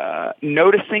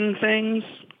noticing things,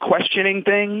 questioning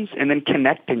things, and then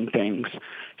connecting things.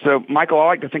 So, Michael, I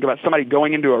like to think about somebody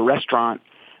going into a restaurant.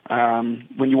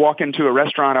 When you walk into a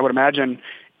restaurant, I would imagine,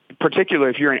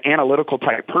 particularly if you're an analytical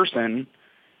type person,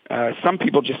 some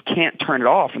people just can't turn it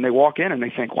off, and they walk in and they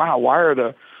think, wow,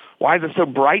 why is it so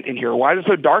bright in here? Why is it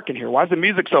so dark in here? Why is the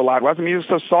music so loud? Why is the music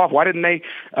so soft? Why didn't they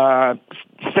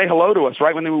say hello to us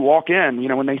right when we walk in? You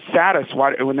know, when they sat us,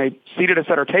 when they seated us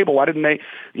at our table, why didn't they,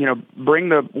 bring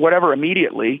the whatever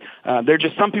immediately? There are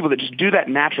just some people that just do that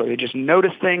naturally. They just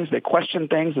notice things, they question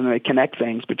things, and then they connect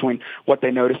things between what they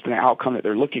noticed and the outcome that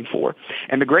they're looking for.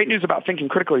 And the great news about thinking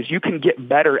critically is you can get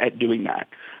better at doing that.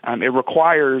 It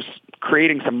requires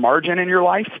creating some margin in your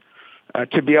life.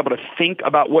 to be able to think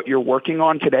about what you're working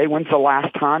on today. When's the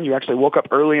last time you actually woke up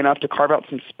early enough to carve out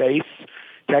some space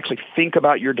to actually think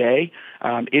about your day?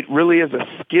 It really is a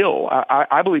skill.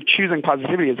 I believe choosing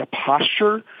positivity is a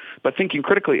posture, but thinking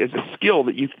critically is a skill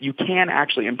that you can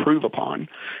actually improve upon.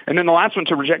 And then the last one,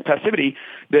 to reject passivity,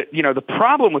 that, the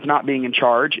problem with not being in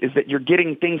charge is that you're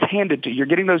getting things handed to you. You're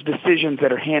getting those decisions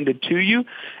that are handed to you,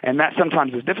 and that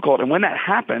sometimes is difficult. And when that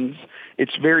happens,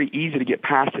 it's very easy to get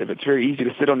passive. It's very easy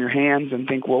to sit on your hands and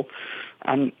think, well,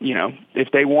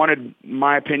 if they wanted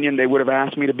my opinion, they would have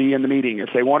asked me to be in the meeting. If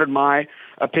they wanted my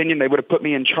opinion, they would have put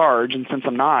me in charge. And since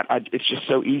I'm not, it's just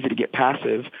so easy to get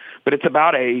passive. But it's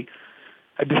about a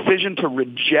decision to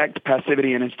reject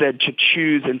passivity and instead to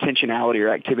choose intentionality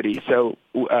or activity. So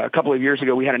a couple of years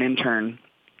ago, we had an intern.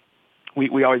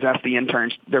 We always ask the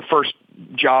interns, their first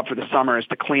job for the summer is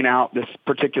to clean out this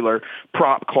particular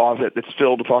prop closet that's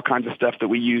filled with all kinds of stuff that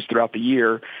we use throughout the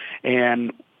year.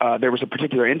 And there was a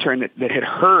particular intern that had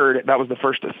heard that was the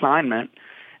first assignment,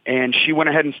 and she went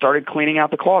ahead and started cleaning out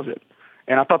the closet.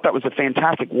 And I thought that was a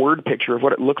fantastic word picture of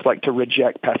what it looks like to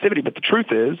reject passivity. But the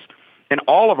truth is, in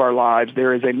all of our lives,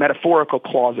 there is a metaphorical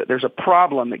closet. There's a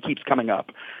problem that keeps coming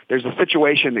up. There's a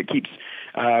situation that keeps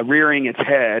rearing its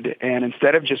head. And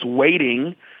instead of just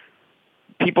waiting,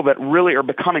 people that really are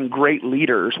becoming great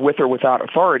leaders with or without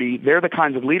authority, they're the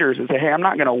kinds of leaders that say, hey, I'm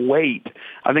not going to wait.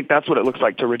 I think that's what it looks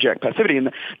like to reject passivity.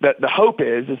 And the hope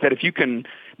is that if you can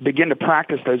begin to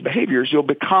practice those behaviors, you'll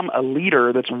become a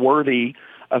leader that's worthy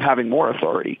of having more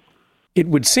authority. It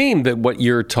would seem that what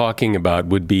you're talking about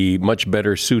would be much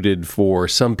better suited for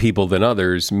some people than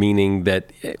others, meaning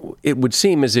that it would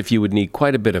seem as if you would need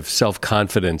quite a bit of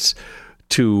self-confidence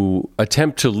to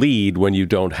attempt to lead when you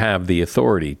don't have the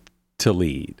authority to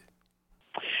lead.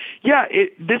 Yeah,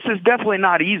 this is definitely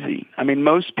not easy. I mean,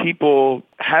 most people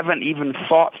haven't even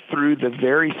thought through the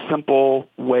very simple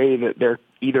way that they're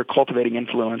either cultivating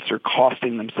influence or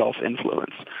costing themselves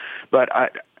influence. But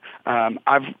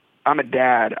I'm a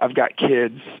dad. I've got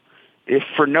kids. If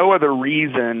for no other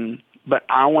reason, but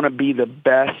I want to be the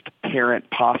best parent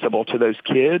possible to those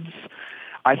kids,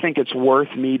 I think it's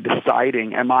worth me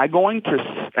deciding, am I going to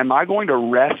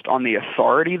rest on the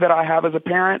authority that I have as a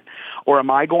parent, or am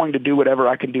I going to do whatever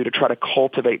I can do to try to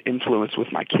cultivate influence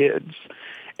with my kids?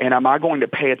 And am I going to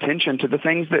pay attention to the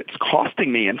things that's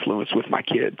costing me influence with my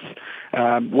kids?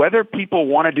 Whether people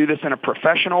want to do this in a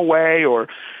professional way or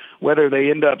whether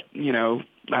they end up,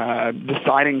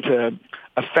 deciding to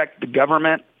affect the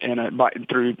government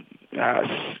through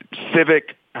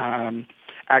civic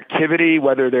activity,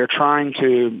 whether they're trying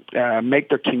to make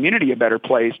their community a better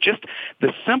place, just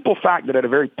the simple fact that at a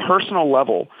very personal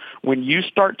level, when you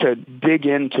start to dig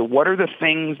into what are the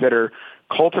things that are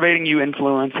cultivating you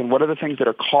influence and what are the things that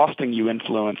are costing you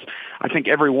influence, I think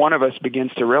every one of us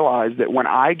begins to realize that when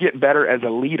I get better as a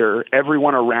leader,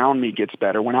 everyone around me gets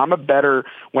better. When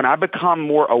I become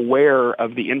more aware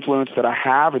of the influence that I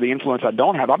have or the influence I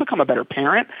don't have, I become a better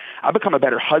parent. I become a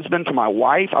better husband to my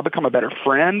wife. I become a better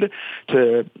friend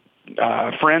to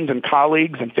friends and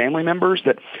colleagues and family members.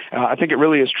 That I think it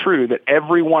really is true that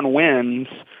everyone wins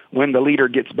when the leader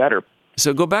gets better.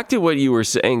 So go back to what you were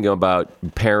saying about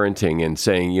parenting and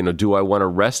saying, do I want to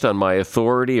rest on my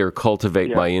authority or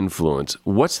cultivate my influence?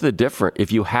 What's the difference? If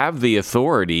you have the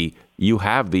authority, you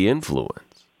have the influence.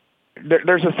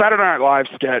 There's a Saturday Night Live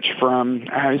sketch from,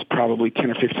 it's probably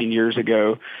 10 or 15 years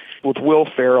ago, with Will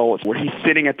Ferrell, where he's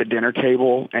sitting at the dinner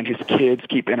table and his kids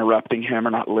keep interrupting him or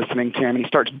not listening to him. And he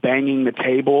starts banging the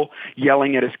table,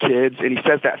 yelling at his kids, and he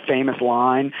says that famous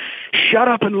line, "Shut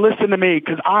up and listen to me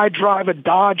because I drive a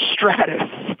Dodge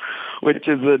Stratus," which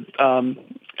is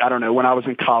I don't know, when I was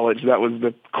in college, that was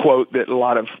the quote that a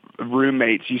lot of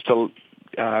roommates used to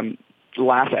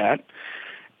laugh at.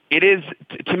 It is,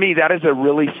 to me, that is a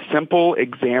really simple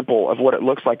example of what it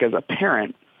looks like as a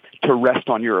parent to rest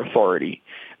on your authority.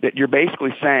 That you're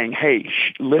basically saying, hey,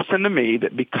 listen to me,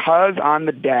 that because I'm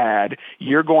the dad,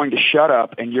 you're going to shut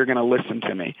up and you're going to listen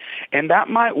to me. And that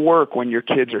might work when your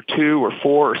kids are 2 or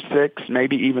 4 or 6,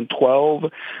 maybe even 12.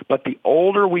 But the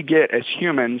older we get as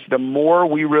humans, the more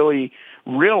we really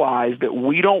realize that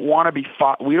we don't want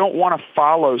to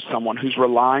follow someone who's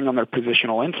relying on their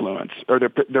positional influence or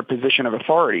their position of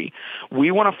authority. We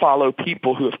want to follow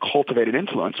people who have cultivated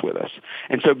influence with us.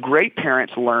 And so great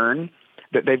parents learn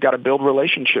that they've got to build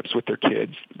relationships with their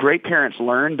kids. Great parents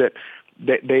learn that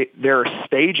there are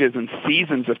stages and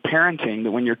seasons of parenting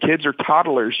that when your kids are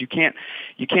toddlers, you can't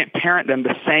parent them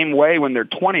the same way when they're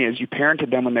 20 as you parented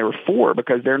them when they were 4,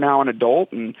 because they're now an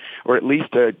adult or at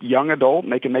least a young adult,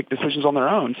 and they can make decisions on their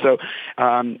own. So,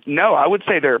 no, I would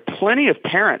say there are plenty of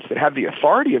parents that have the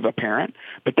authority of a parent,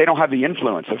 but they don't have the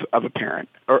influence of a parent,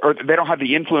 or they don't have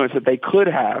the influence that they could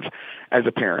have as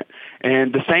a parent.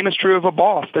 And the same is true of a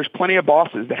boss. There's plenty of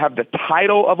bosses that have the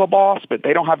title of a boss, but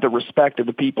they don't have the respect of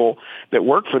the people that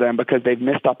work for them because they've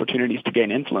missed opportunities to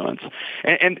gain influence.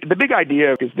 And the big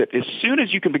idea is that as soon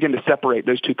as you can begin to separate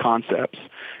those two concepts,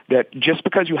 that just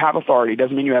because you have authority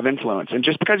doesn't mean you have influence, and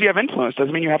just because you have influence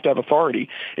doesn't mean you have to have authority.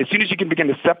 As soon as you can begin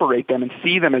to separate them and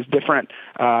see them as different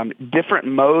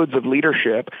modes of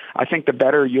leadership, I think the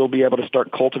better you'll be able to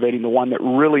start cultivating the one that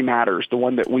really matters, the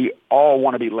one that we all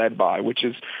want to be led by, which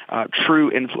is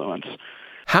true influence.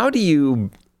 How do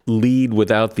you lead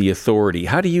without the authority?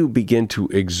 How do you begin to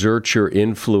exert your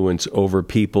influence over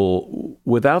people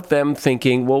without them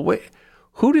thinking, well, wait,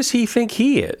 who does he think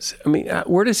he is? I mean,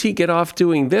 where does he get off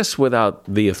doing this without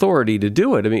the authority to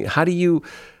do it? I mean, how do you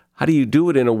do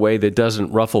it in a way that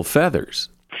doesn't ruffle feathers?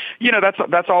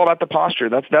 That's all about the posture.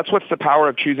 That's what's the power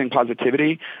of choosing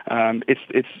positivity.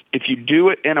 It's if you do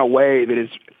it in a way that is,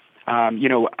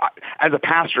 as a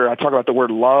pastor, I talk about the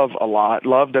word love a lot.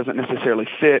 Love doesn't necessarily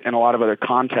fit in a lot of other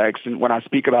contexts. And when I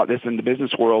speak about this in the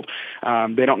business world,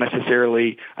 they don't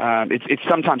necessarily, it's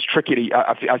sometimes tricky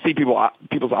I see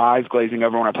people's eyes glazing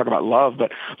over when I talk about love,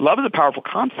 but love is a powerful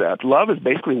concept. Love is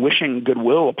basically wishing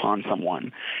goodwill upon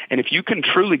someone. And if you can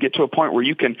truly get to a point where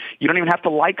you don't even have to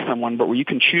like someone, but where you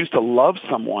can choose to love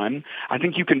someone, I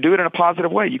think you can do it in a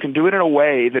positive way. You can do it in a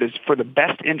way that is for the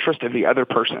best interest of the other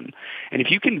person. And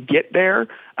if you can get there,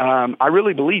 I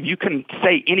really believe you can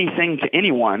say anything to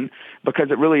anyone, because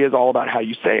it really is all about how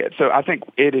you say it. So I think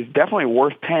it is definitely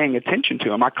worth paying attention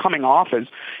to. Am I coming off as,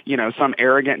 some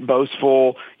arrogant,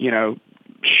 boastful,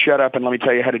 shut up and let me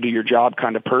tell you how to do your job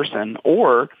kind of person?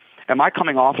 Or am I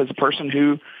coming off as a person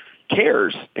who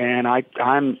cares and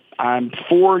I'm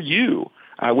for you,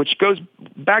 which goes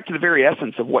back to the very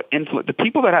essence of what influence. The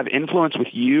people that have influence with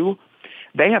you,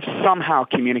 they have somehow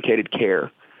communicated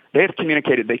care. They have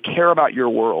communicated they care about your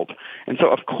world. And so,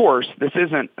 of course, this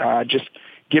isn't just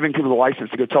giving people the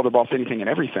license to go tell their boss anything and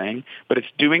everything, but it's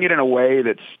doing it in a way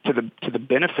that's to the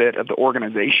benefit of the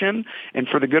organization and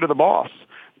for the good of the boss.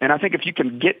 And I think if you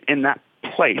can get in that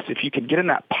place, if you can get in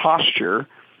that posture,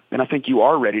 then I think you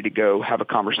are ready to go have a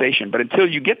conversation. But until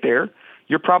you get there,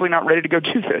 you're probably not ready to go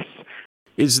do this.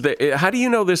 How do you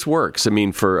know this works?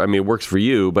 It works for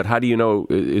you, but how do you know?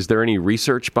 Is there any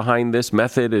research behind this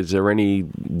method? Is there any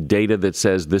data that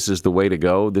says this is the way to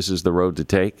go? This is the road to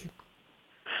take?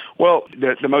 Well,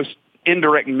 the most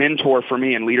indirect mentor for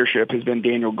me in leadership has been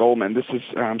Daniel Goleman. This is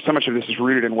so much of this is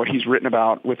rooted in what he's written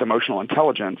about with emotional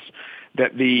intelligence.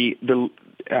 That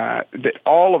that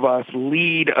all of us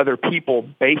lead other people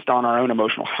based on our own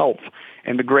emotional health,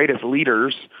 and the greatest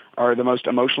leaders are the most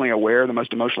emotionally aware, the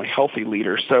most emotionally healthy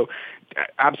leaders. So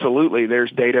absolutely, there's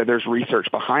data, there's research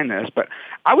behind this. But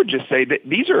I would just say that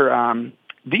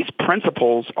these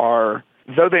principles are,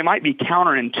 though they might be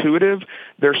counterintuitive,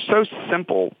 they're so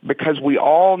simple because we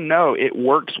all know it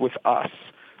works with us.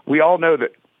 We all know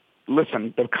that,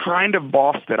 listen, the kind of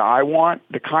boss that I want,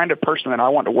 the kind of person that I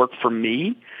want to work for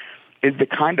me is the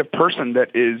kind of person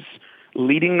that is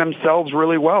leading themselves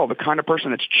really well, the kind of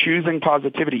person that's choosing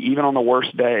positivity even on the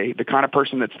worst day, the kind of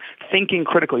person that's thinking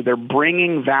critically, they're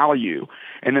bringing value,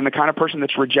 and then the kind of person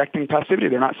that's rejecting passivity.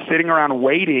 They're not sitting around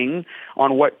waiting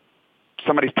on what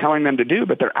somebody's telling them to do,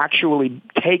 but they're actually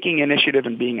taking initiative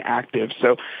and being active.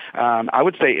 So I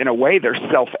would say in a way they're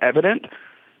self-evident,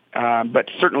 but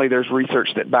certainly there's research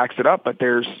that backs it up, but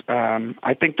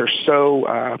I think they're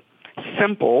so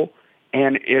simple.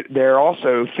 And there are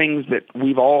also things that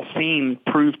we've all seen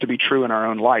prove to be true in our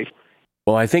own life.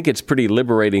 Well, I think it's pretty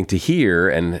liberating to hear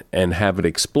and have it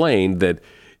explained that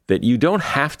you don't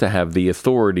have to have the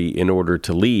authority in order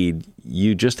to lead.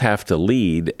 You just have to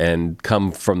lead and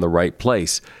come from the right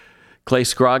place. Clay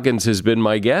Scroggins has been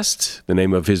my guest. The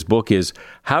name of his book is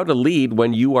How to Lead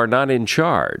When You Are Not in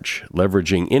Charge,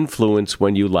 Leveraging Influence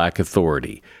When You Lack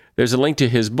Authority. There's a link to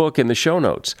his book in the show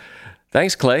notes.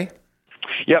 Thanks, Clay.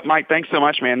 Yep, Mike, thanks so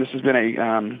much, man. This has been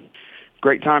a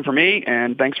great time for me,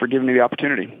 and thanks for giving me the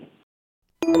opportunity.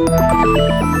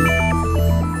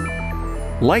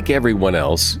 Like everyone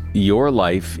else, your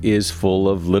life is full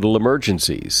of little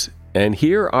emergencies. And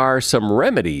here are some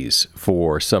remedies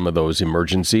for some of those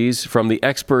emergencies from the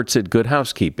experts at Good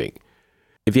Housekeeping.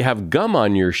 If you have gum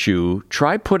on your shoe,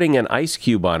 try putting an ice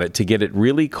cube on it to get it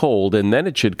really cold, and then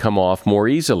it should come off more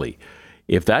easily.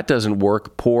 If that doesn't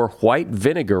work, pour white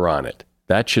vinegar on it.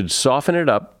 That should soften it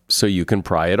up so you can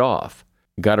pry it off.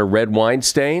 Got a red wine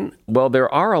stain? Well,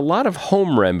 there are a lot of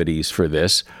home remedies for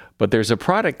this, but there's a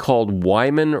product called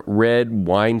Wyman Red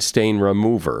Wine Stain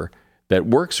Remover that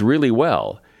works really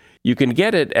well. You can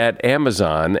get it at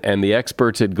Amazon, and the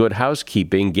experts at Good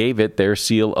Housekeeping gave it their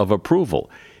seal of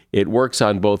approval. It works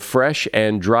on both fresh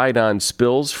and dried-on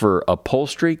spills for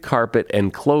upholstery, carpet,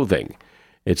 and clothing.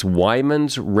 It's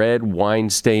Wyman's Red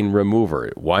Wine Stain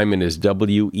Remover. Wyman is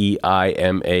W-E-I-M-A-N.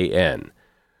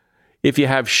 If you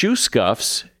have shoe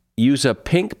scuffs, use a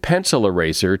pink pencil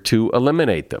eraser to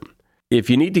eliminate them. If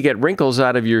you need to get wrinkles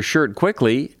out of your shirt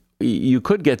quickly, you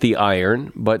could get the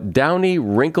iron, but Downy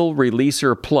Wrinkle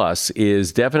Releaser Plus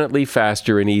is definitely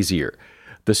faster and easier.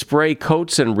 The spray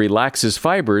coats and relaxes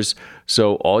fibers,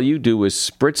 so all you do is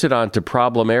spritz it onto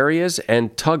problem areas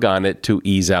and tug on it to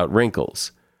ease out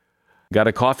wrinkles. Got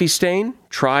a coffee stain?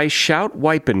 Try Shout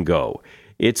Wipe and Go.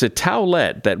 It's a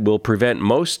towelette that will prevent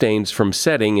most stains from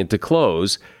setting into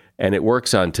clothes, and it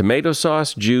works on tomato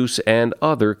sauce, juice, and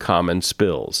other common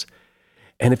spills.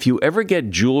 And if you ever get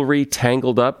jewelry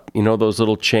tangled up, those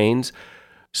little chains,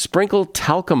 sprinkle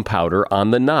talcum powder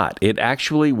on the knot. It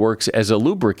actually works as a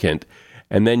lubricant,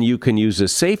 and then you can use a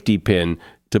safety pin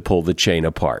to pull the chain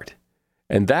apart.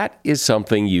 And that is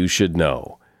something you should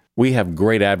know. We have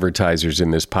great advertisers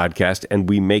in this podcast, and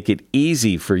we make it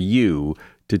easy for you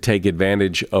to take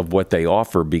advantage of what they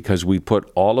offer because we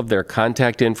put all of their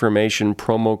contact information,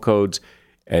 promo codes,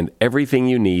 and everything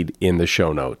you need in the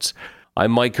show notes.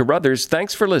 I'm Mike Carruthers.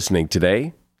 Thanks for listening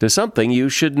today to Something You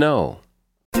Should Know.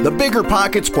 The Bigger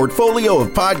Pockets portfolio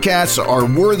of podcasts are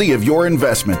worthy of your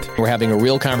investment. We're having a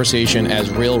real conversation as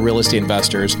real estate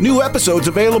investors. New episodes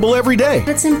available every day.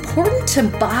 It's important to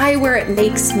buy where it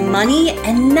makes money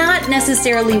and not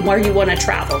necessarily where you want to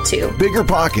travel to. Bigger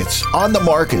Pockets, On the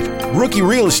Market, Rookie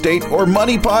Real Estate, or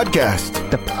Money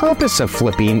Podcast. The purpose of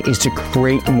flipping is to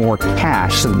create more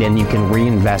cash so then you can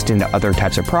reinvest into other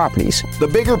types of properties. The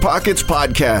Bigger Pockets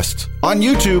Podcast on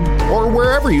YouTube or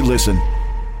wherever you listen.